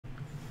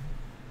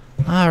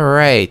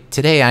Alright,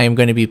 today I am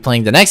going to be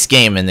playing the next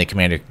game in the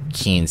Commander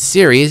Keen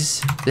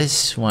series.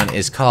 This one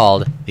is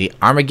called The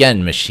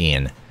Armageddon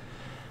Machine.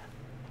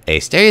 A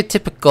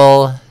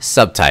stereotypical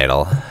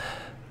subtitle.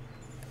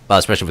 Well,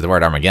 especially with the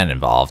word Armageddon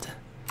involved.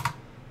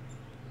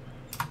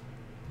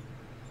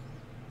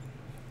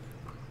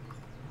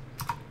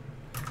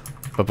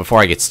 But before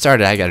I get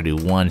started, I gotta do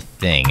one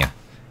thing.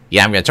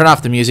 Yeah, I'm gonna turn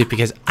off the music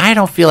because I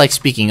don't feel like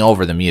speaking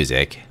over the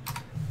music.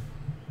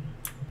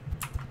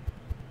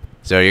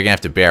 So you're gonna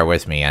have to bear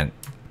with me and...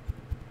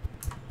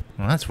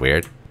 Well, that's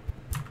weird.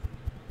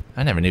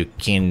 I never knew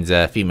Keen's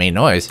feet made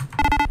noise.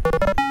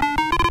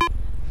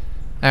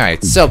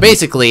 Alright, so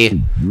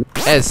basically,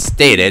 as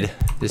stated,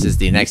 this is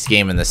the next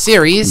game in the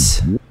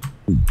series.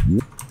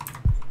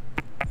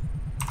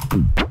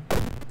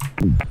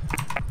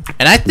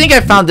 And I think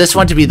I found this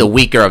one to be the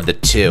weaker of the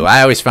two.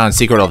 I always found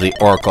Secret of the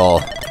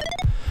Oracle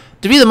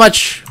to be the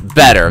much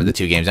better of the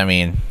two games. I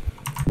mean,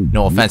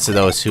 no offense to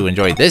those who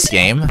enjoyed this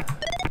game.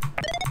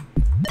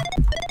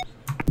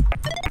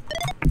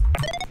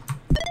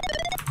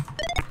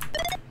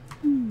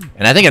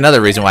 And I think another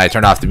reason why I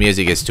turned off the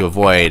music is to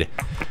avoid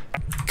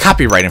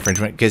copyright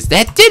infringement, because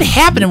that did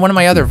happen in one of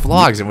my other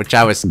vlogs, in which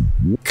I was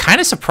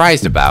kind of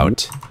surprised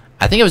about.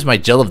 I think it was my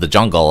Jill of the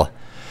Jungle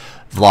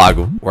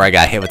vlog where I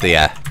got hit with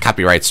the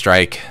copyright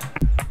strike.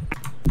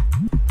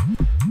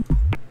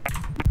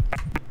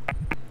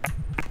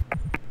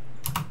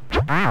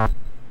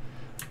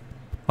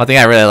 One thing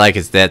I really like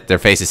is that their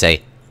faces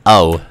say,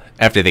 "Oh,"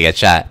 after they get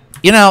shot.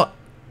 You know,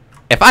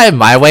 if I had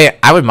my way,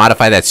 I would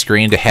modify that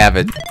screen to have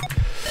it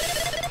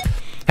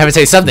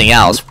say something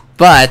else,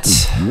 but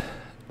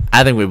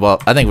I think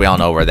we all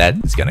know where that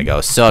is gonna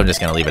go, so I'm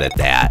just gonna leave it at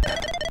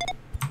that.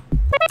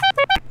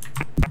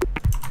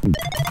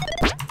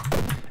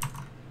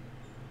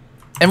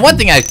 And one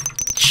thing I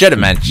should have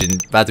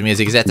mentioned about the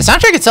music is that the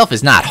soundtrack itself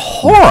is not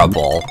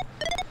horrible.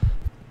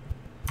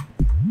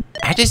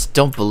 I just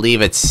don't believe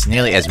it's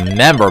nearly as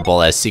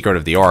memorable as Secret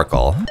of the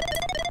Oracle.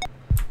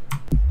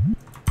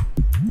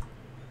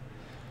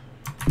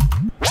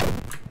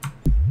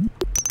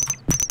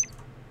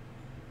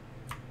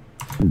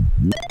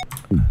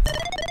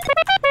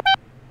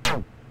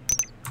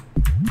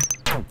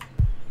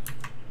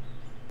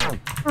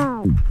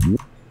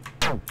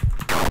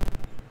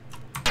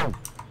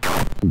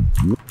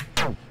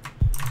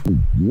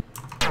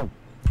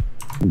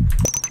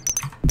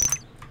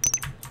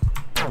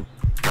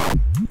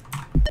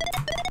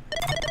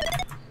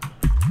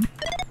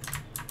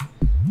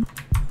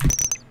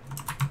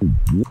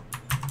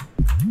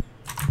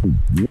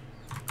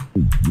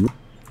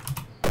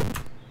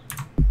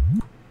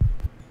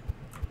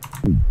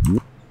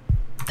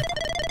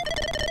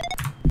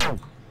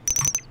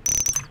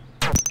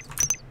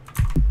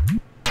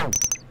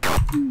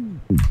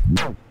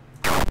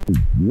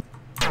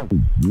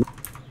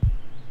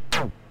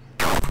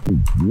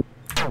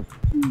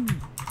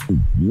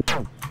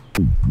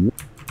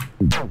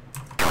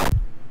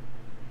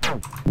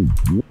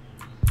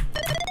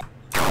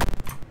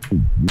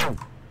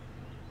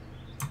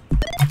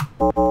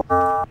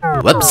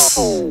 Whoops.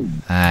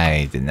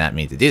 I did not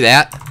mean to do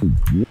that.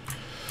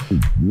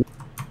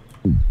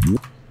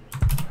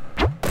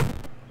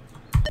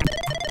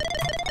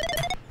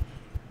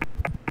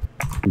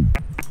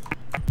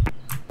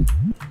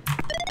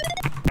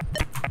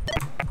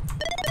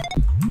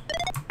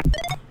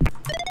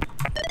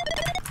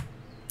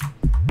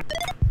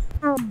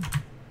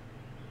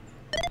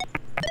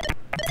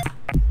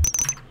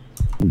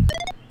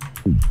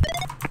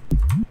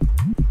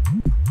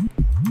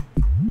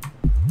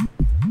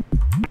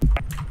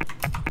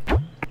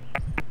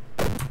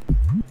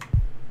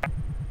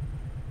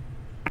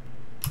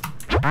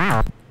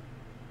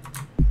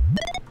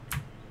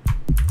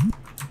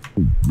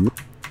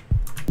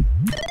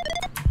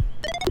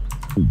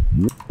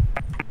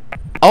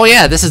 Oh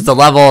yeah, this is the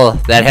level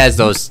that has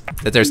those,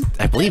 that there's,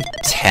 I believe,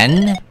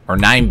 10 or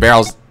 9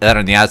 barrels that are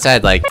on the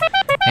outside, like,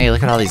 hey,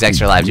 look at all these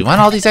extra lives. You want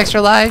all these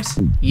extra lives?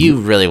 You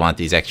really want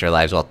these extra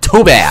lives? Well,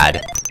 too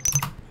bad.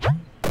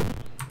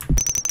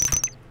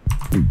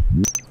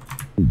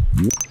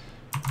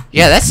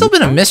 Yeah, that's still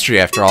been a mystery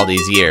after all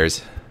these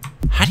years.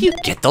 How do you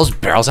get those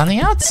barrels on the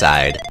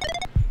outside?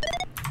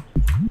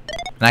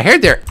 And I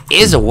heard there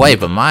is a way,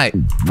 but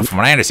from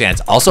what I understand,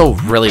 it's also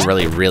really,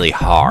 really, really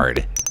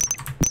hard.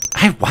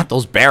 I want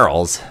those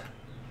barrels.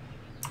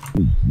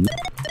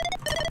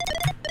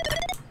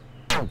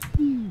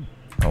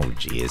 Oh,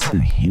 jeez.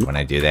 I hate when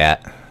I do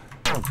that.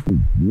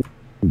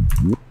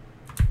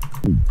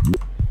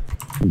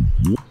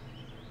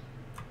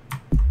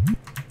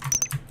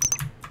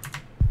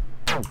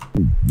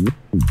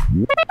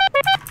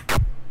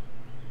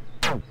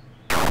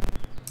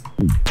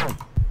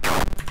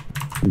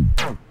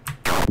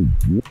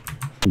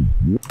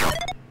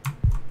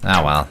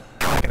 Oh, well.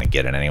 I'm not gonna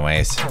get it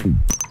anyways.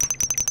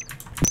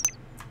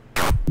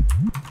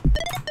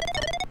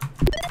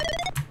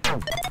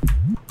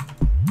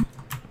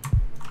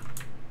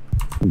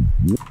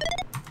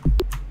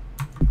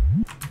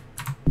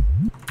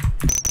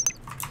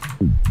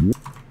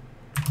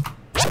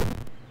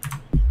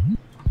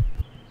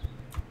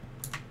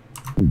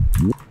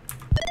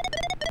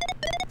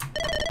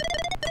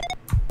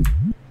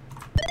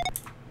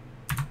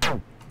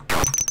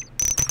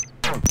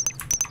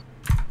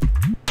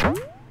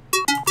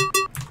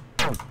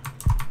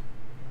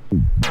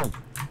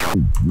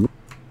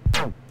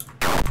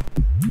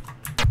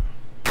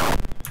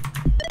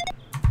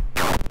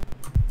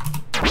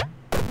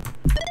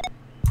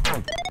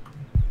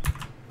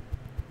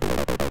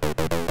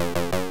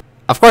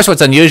 Of course,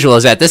 what's unusual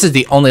is that this is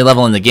the only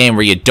level in the game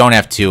where you don't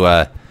have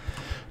to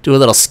do a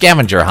little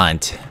scavenger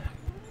hunt.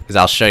 Because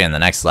I'll show you in the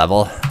next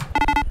level.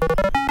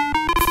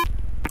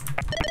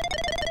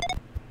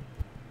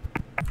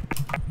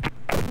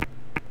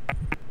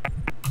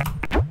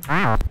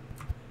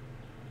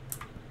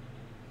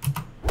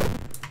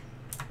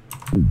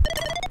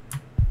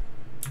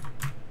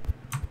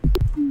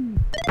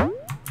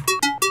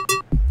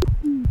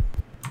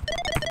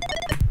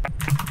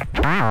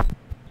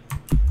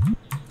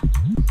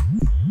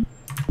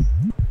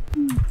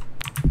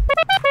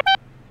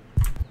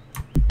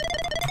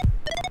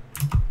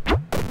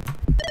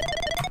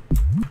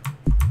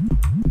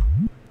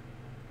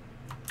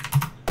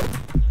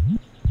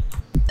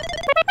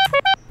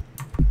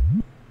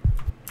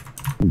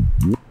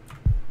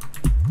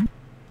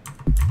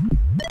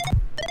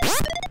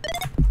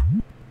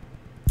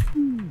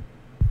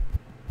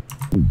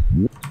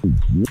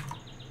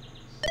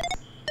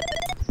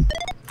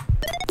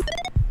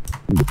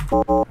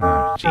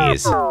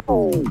 Jeez.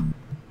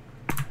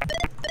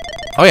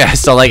 Oh yeah, I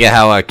still like it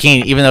how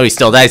Keen, even though he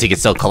still dies, he can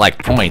still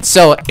collect points.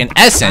 So, in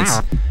essence,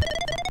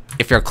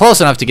 if you're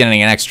close enough to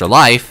getting an extra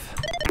life,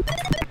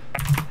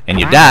 and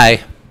you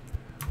die,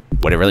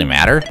 would it really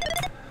matter?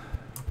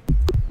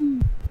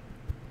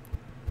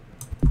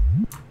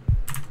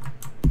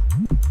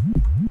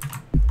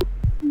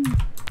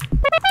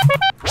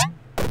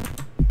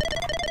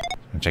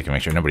 I'm checking to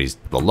make sure nobody's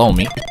below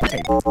me.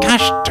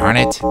 Gosh darn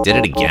it, did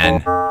it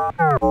again.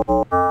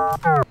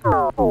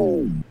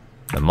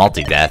 The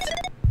multi-death.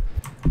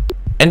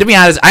 And to be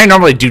honest, I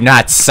normally do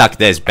not suck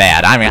this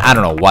bad. I mean, I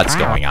don't know what's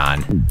going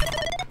on.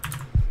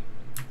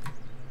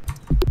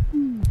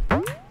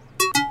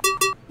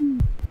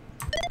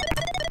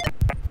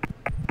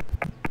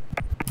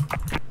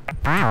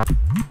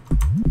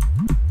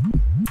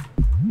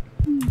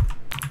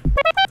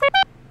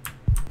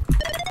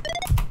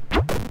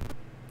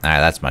 Alright,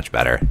 that's much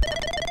better.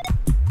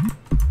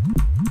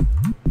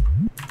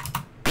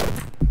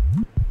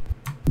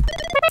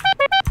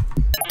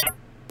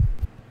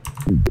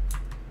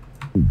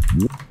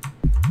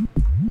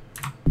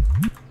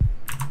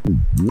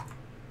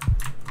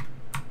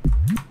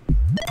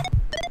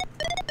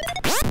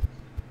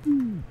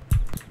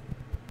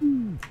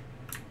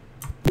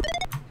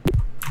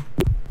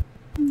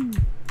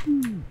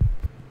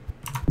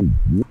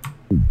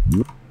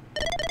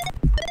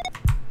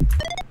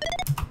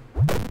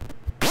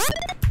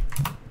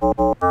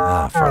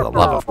 Oh, for the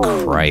love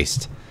of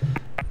Christ.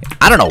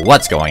 I don't know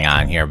what's going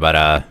on here, but,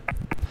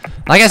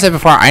 like I said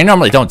before, I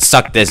normally don't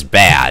suck this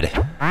bad.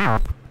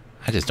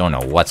 I just don't know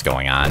what's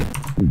going on.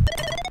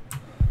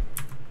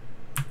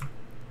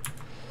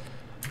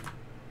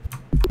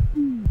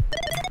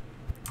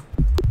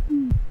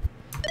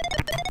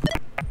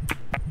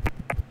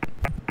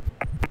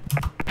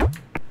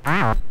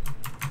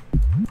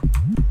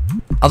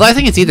 Although I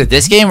think it's either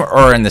this game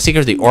or in the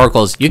Secret of the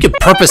Oracles, you could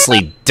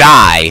purposely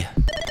die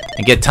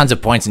and get tons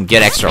of points and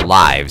get extra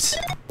lives.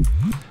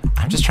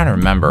 I'm just trying to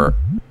remember.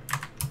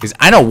 Because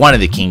I know one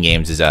of the King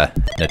games is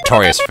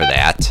notorious for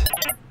that.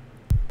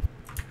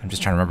 I'm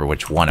just trying to remember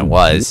which one it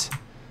was.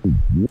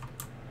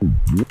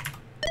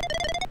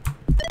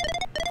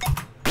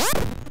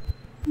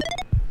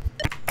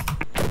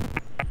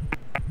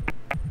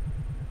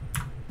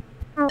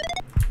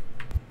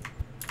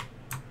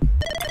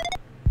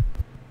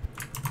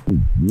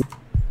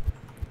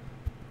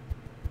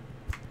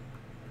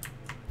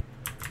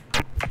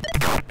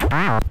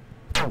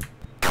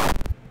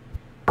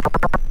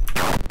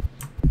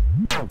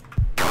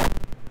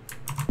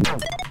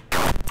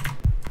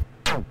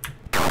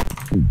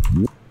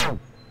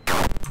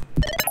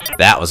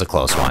 That was a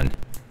close one.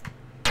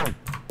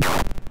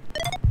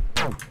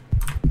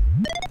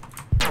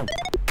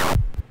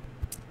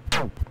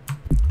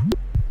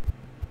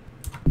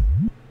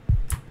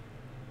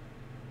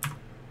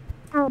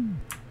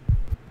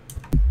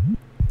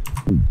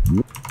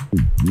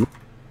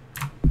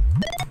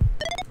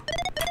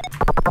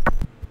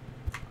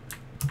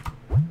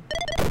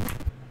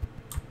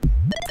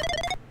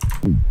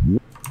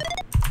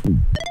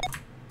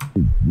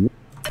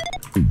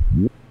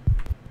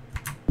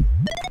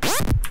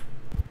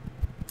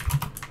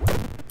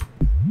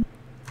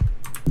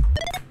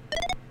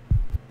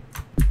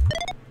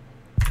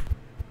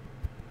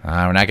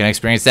 We're not going to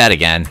experience that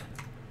again.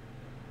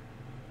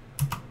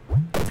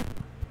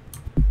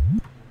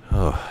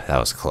 Oh, that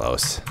was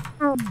close.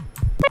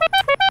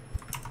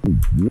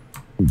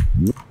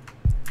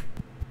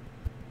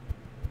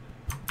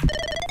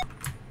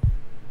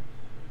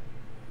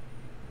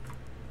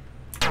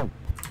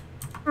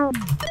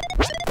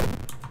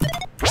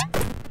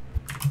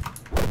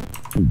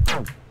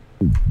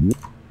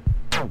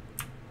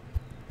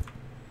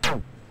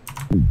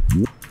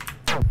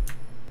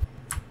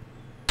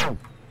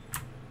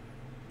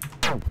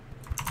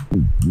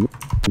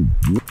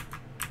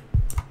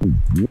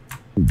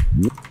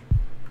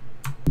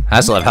 I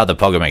also love how the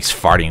pogo makes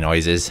farting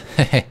noises.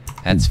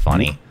 That's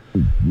funny.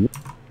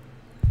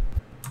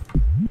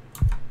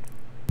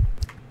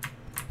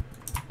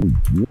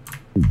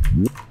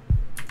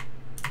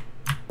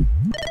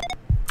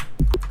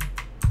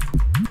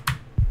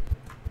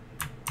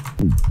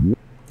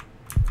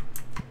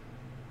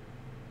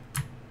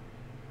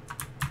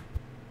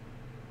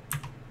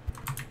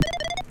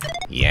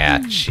 Yeah,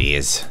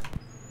 jeez.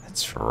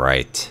 That's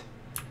right.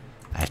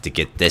 I have to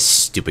get this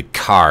stupid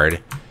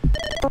card.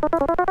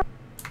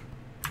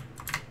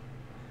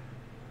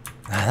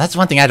 That's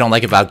one thing I don't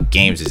like about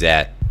games is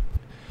that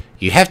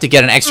you have to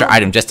get an extra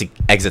item just to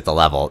exit the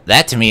level.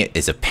 That to me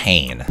is a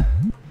pain.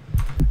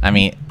 I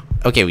mean,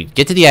 okay, we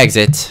get to the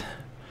exit.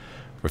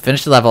 We're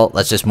finished the level.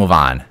 Let's just move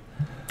on.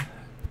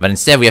 But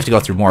instead we have to go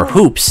through more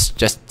hoops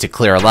just to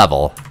clear a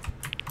level.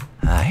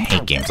 I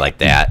hate games like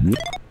that.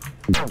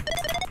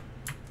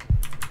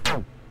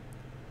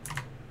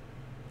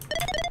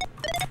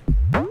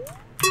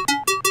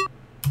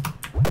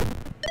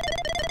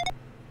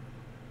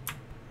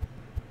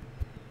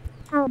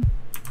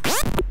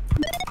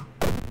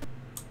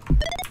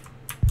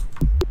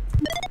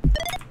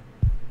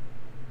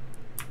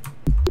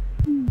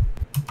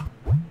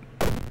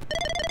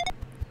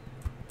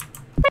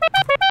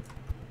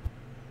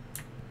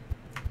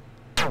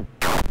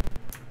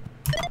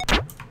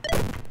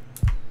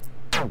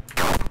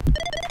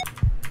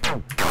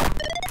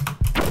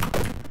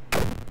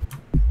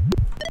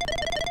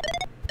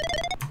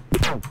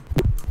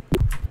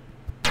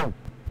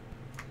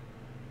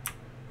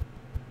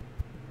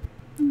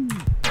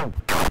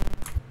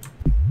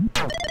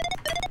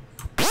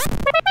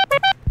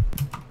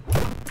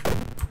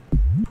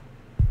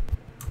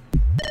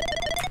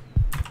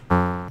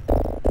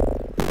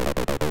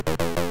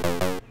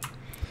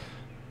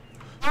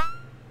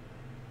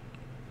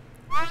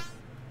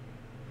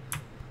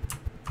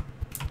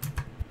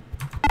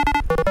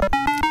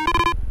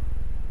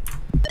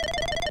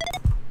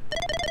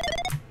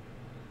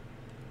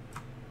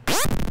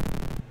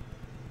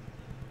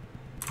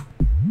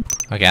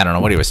 Okay, I don't know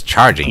what he was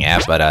charging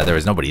at, but there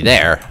was nobody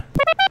there.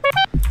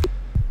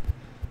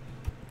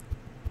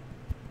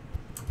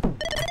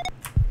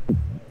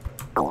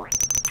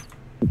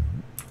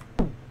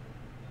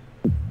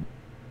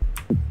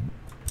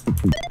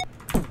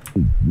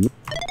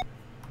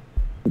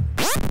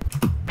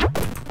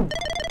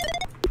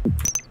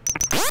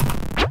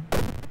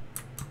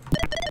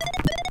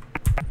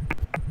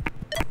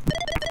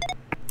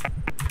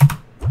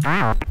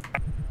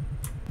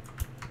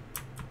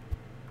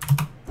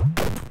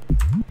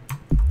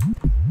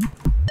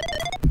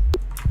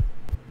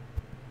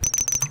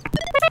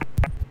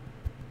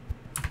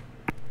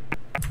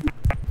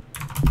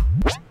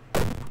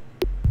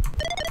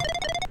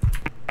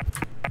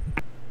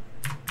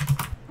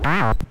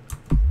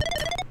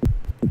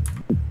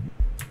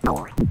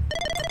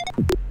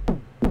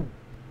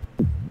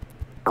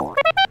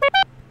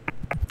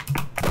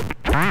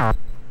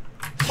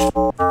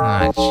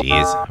 Ah,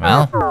 jeez.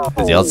 Well,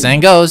 as the old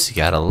saying goes, you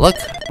gotta look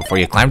before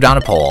you climb down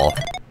a pole.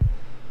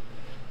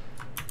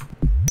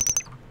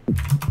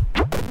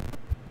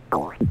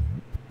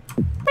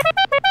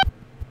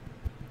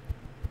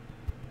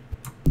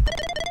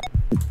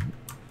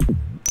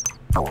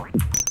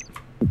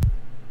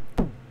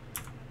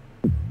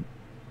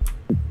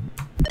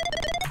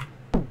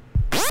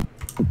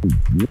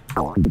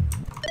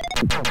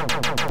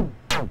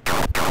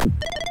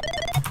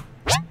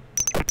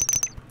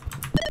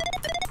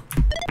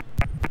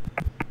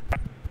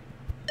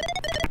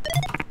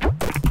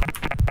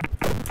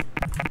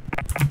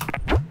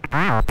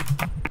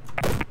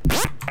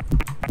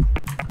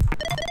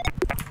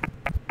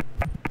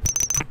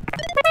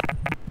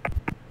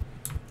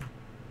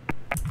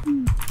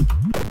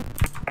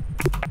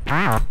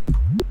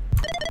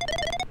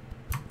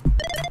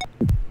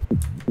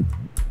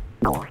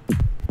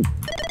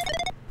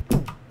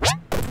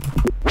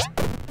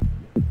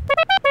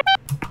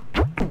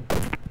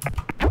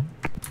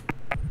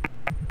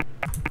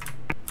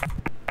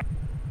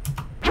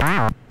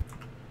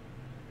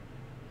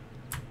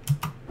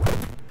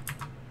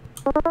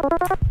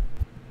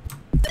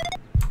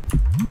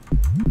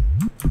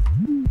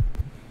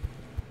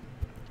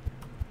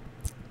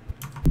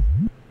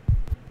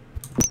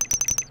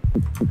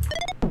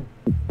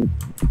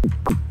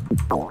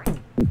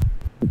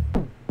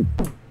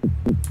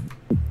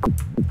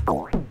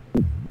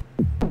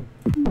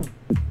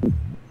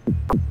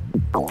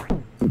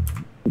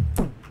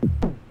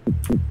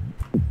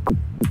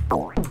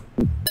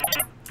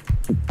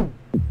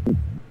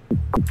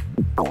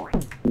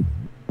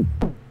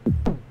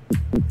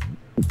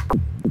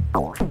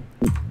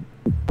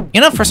 You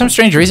know, for some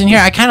strange reason here,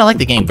 I kind of like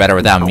the game better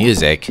without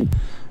music.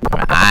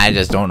 I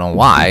just don't know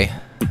why.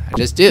 I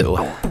just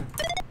do.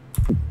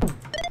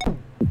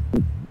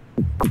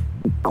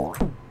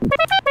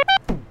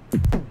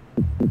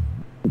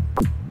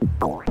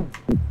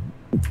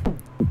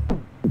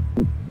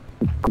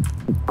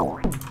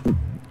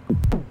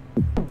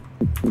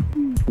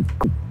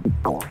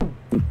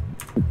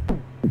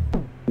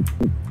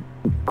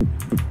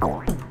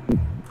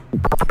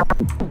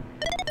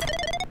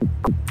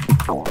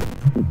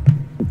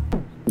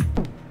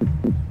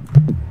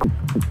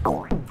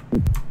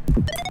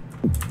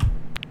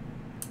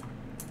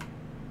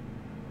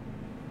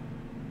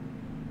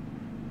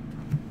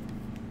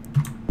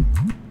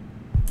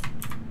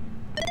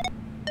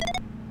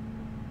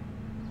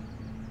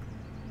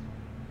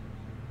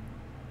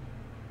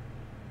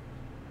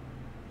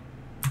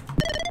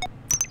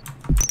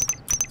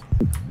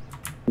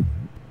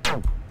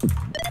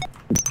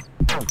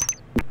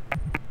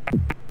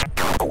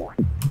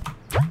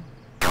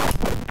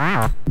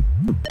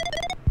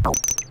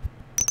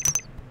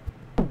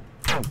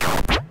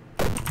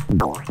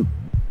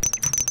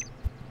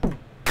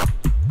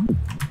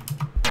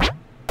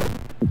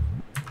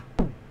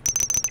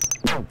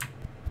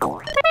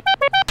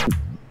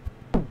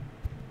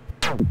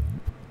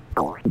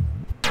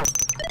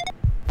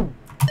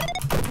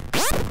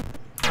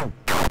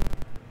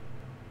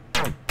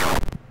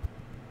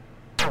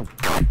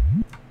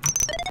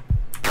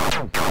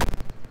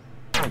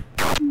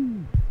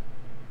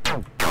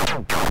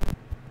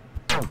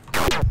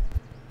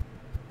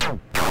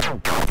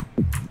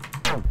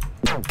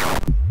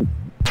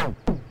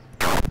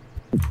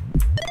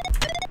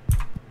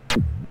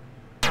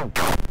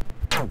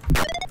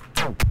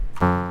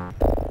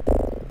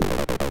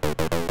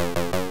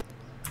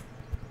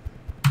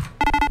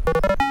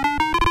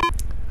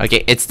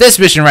 Okay, it's this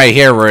mission right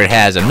here where it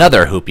has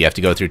another hoop you have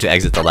to go through to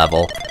exit the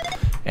level.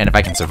 And if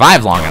I can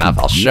survive long enough,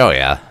 I'll show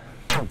ya.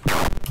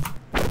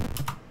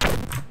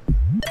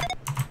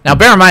 Now,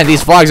 bear in mind,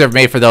 these vlogs are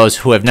made for those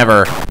who have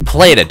never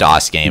played a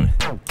DOS game.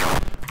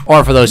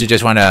 Or for those who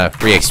just want to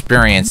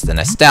re-experience the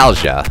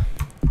nostalgia.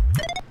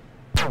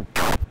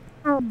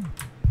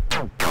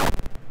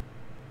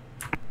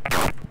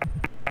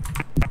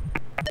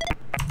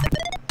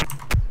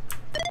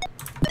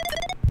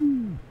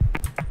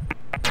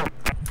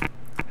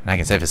 And I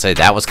can safely say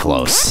that was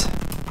close.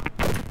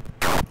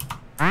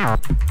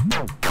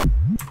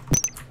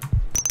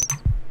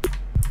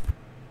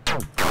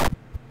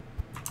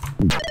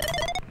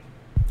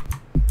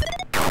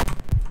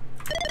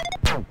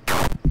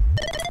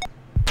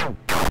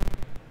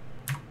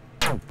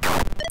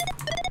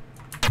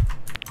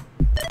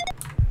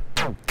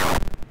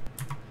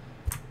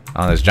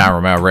 Oh, there's John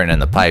Romero written in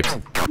the pipes.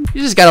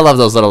 You just gotta love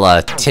those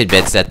little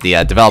tidbits that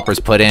the developers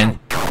put in.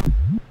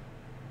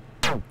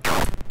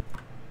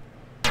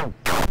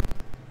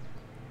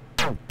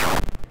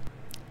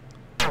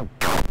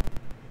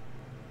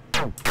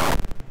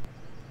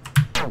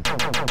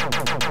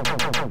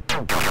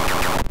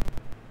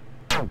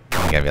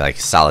 You gotta be like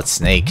Solid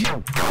Snake.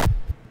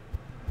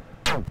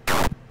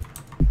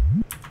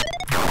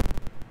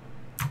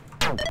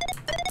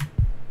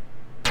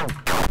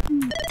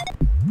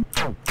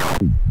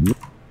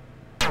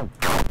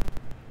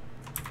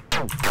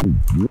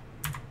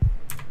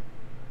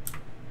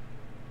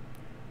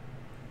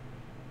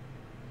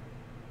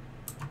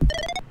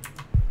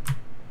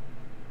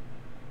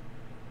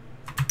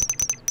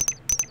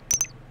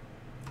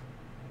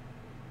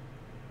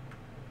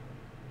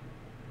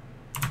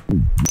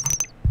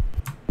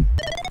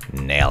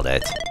 Nailed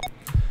it.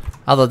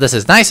 Although this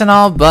is nice and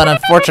all, but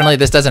unfortunately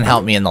this doesn't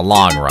help me in the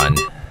long run.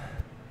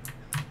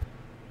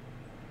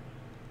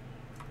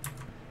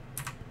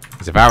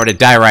 Because if I were to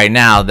die right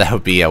now, that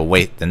would be a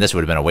waste, then this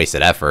would have been a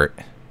wasted effort.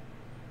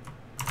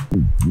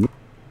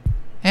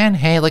 And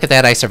hey, look at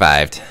that, I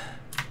survived.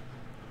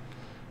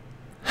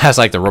 That's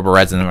like the Rubber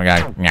Reds and then we're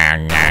going, nah,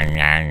 nah,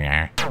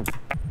 nah,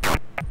 nah.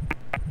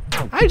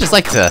 I just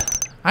like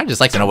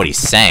to know what he's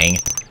saying.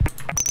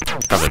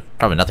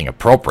 Probably nothing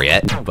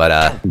appropriate, but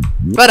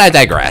I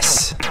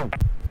digress.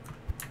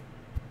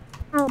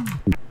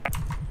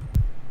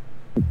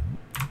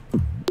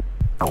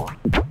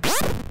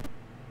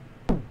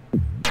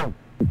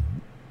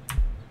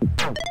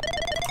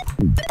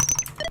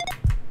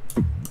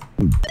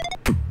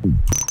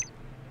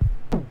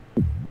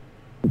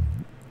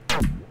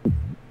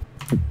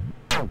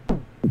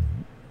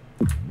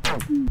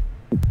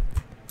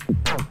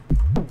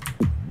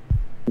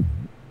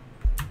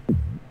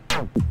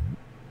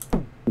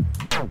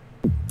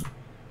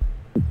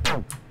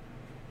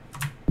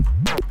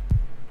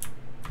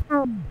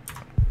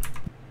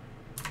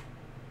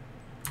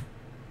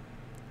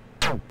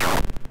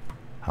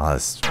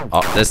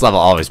 This level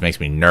always makes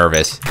me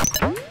nervous.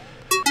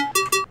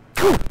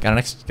 Got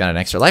an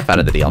extra life out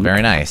of the deal.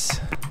 Very nice.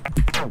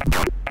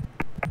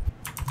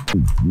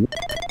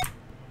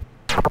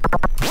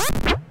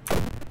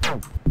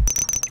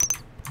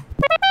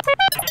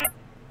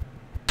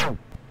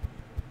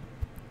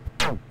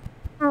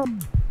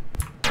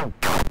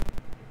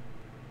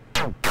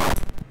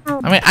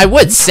 I mean, I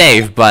would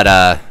save,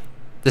 but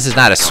this is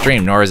not a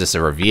stream, nor is this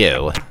a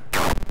review.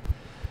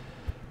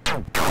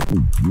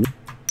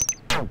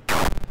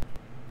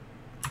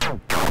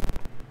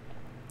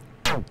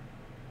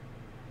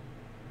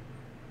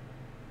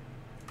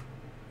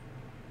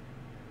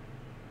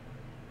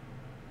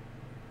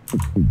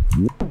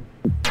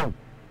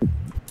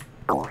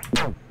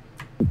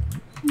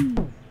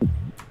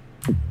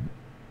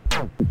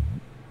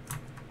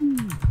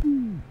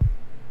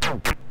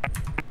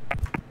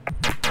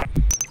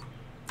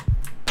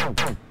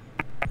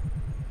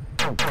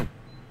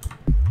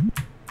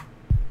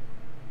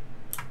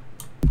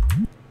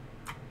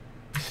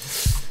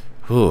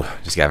 Ooh,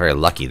 just got very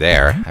lucky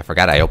there. I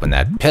forgot I opened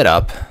that pit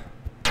up.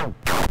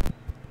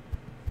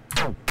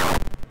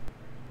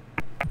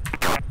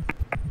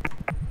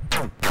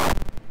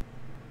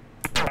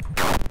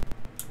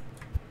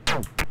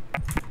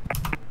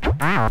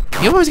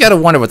 You always gotta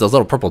wonder what those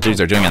little purple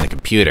dudes are doing on the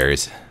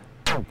computers.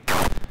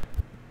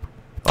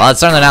 Well, it's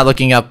certainly not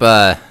looking up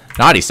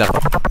naughty stuff.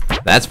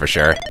 That's for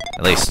sure.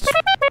 At least,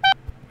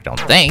 I don't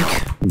think.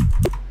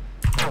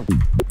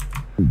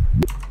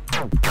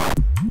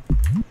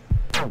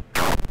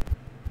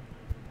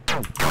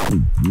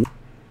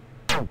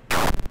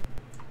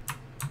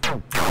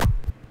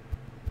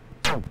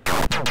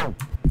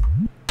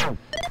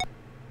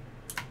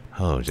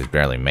 Oh, just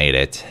barely made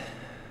it.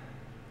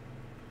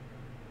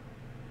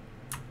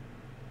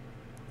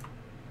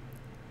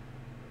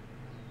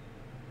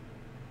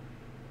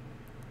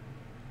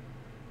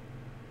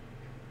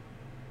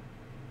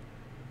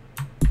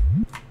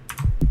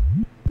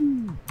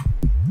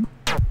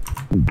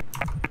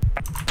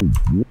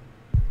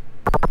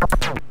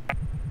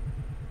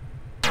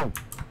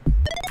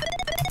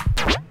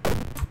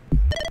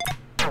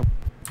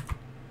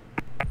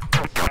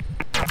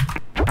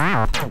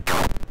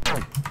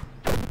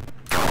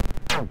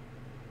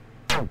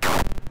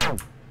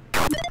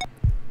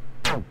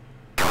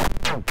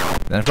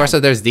 Then of course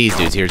there's these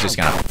dudes here just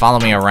gonna follow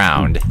me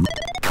around.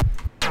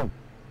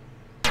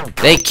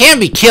 They can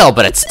be killed,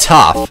 but it's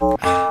tough.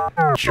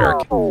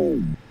 Jerk.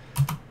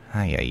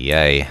 Ay ay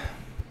ay.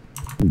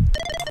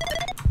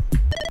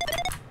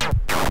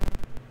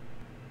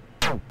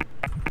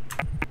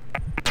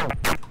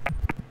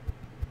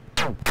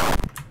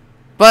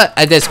 But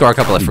I did score a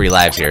couple of free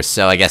lives here,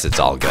 so I guess it's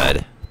all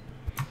good.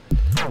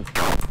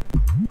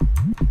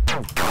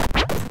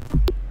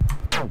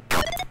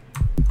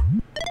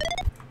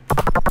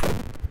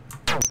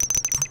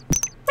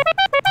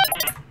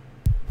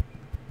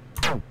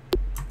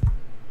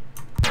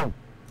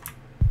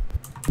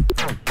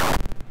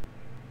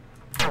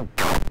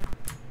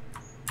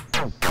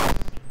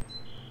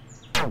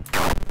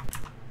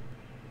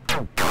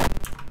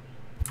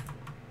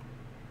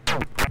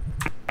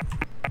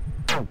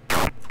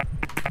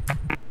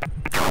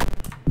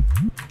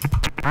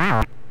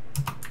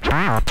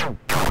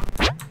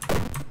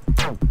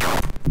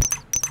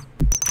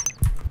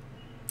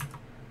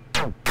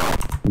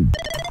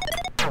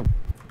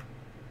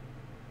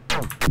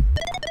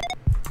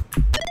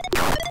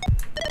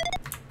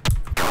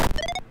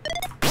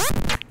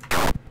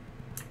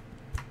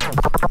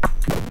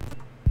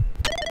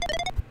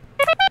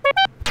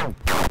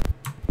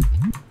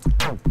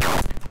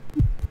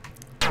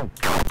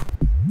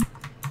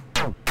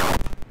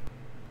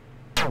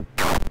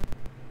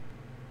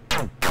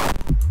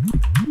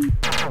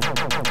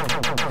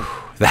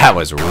 That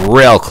was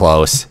real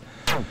close.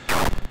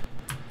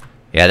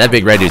 Yeah, that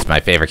big red dude's my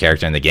favorite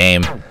character in the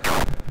game.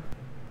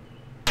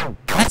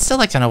 I'd still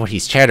like to know what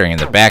he's chattering in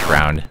the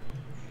background.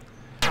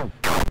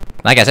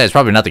 Like I said, it's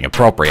probably nothing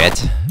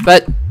appropriate,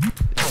 but...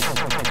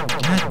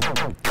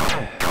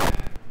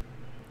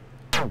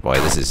 Boy,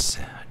 this is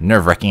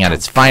nerve-wracking at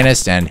its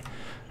finest and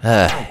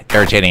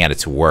irritating at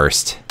its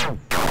worst.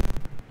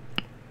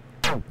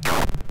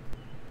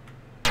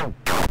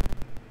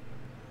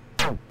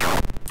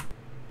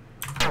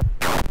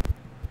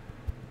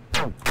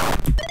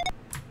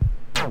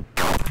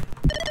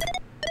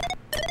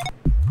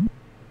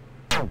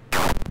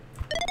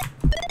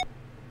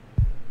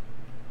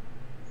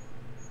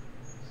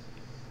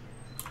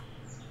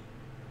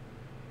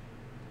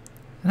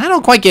 And I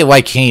don't quite get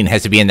why Kane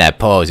has to be in that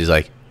pose. He's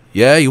like,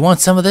 yeah, you want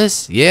some of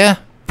this? Yeah?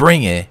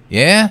 Bring it.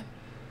 Yeah?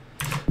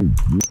 I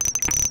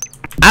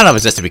don't know if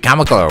it's just to be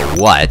comical or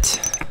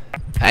what.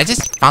 I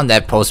just found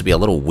that pose to be a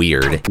little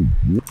weird.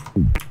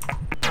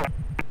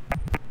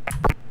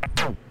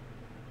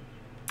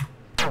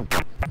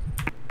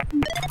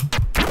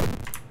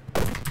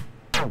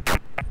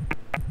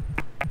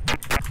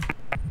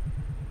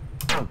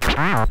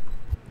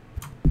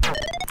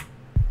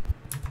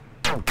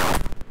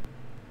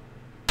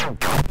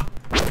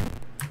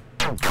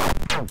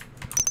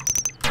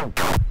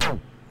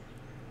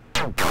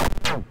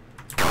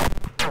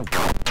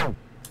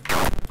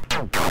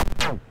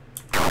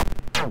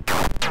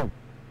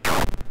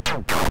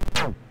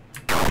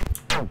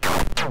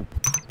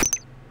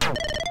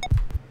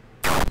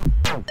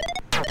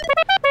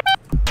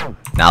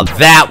 Now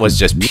that was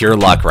just pure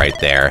luck right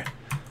there.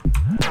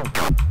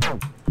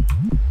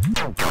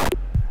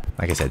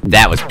 Like I said,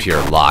 that was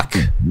pure luck.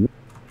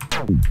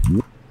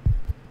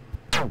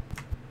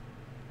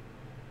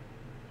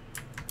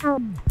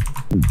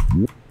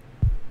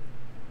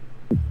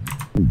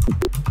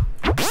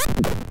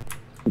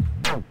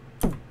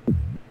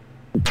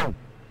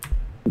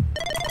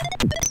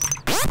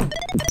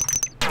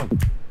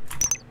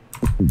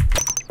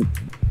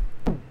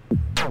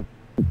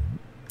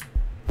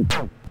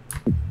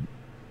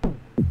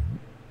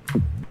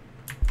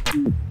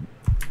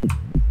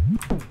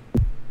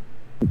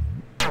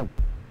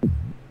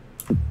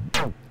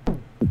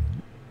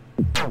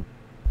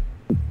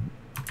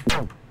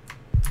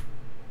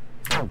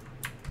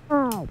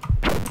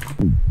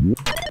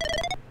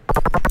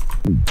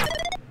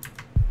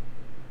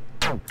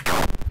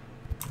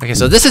 Okay,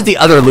 so this is the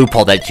other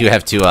loophole that you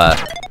have to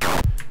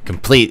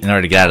complete in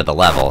order to get out of the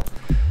level.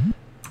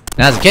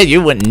 Now, as a kid,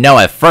 you wouldn't know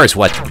at first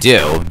what to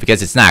do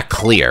because it's not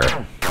clear.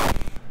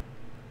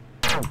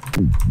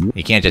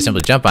 You can't just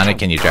simply jump on it.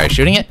 Can you try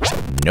shooting it?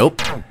 Nope.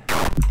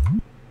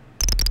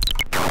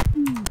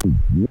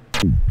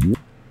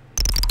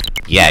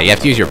 Yeah, you have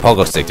to use your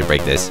pogo stick to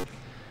break this.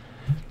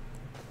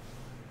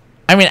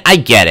 I mean, I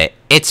get it.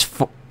 It's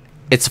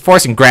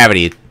force and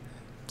gravity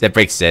that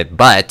breaks it,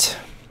 but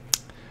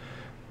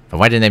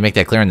why didn't they make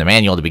that clear in the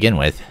manual to begin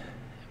with?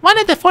 One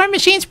of the 4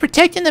 machines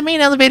protecting the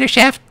main elevator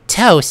shaft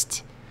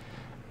toast.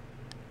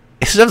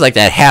 It sounds like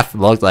that half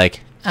looked like,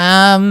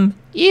 I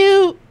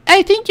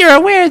think you're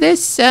aware of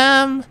this,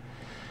 I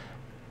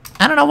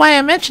don't know why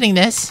I'm mentioning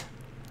this.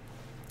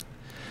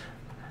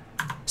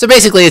 So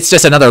basically, it's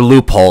just another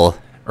loophole,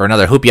 or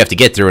another hoop you have to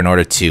get through in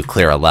order to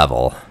clear a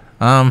level.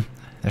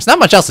 There's not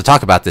much else to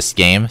talk about this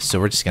game, so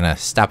we're just gonna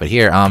stop it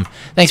here.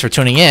 Thanks for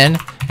tuning in,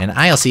 and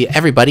I'll see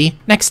everybody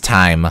next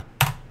time.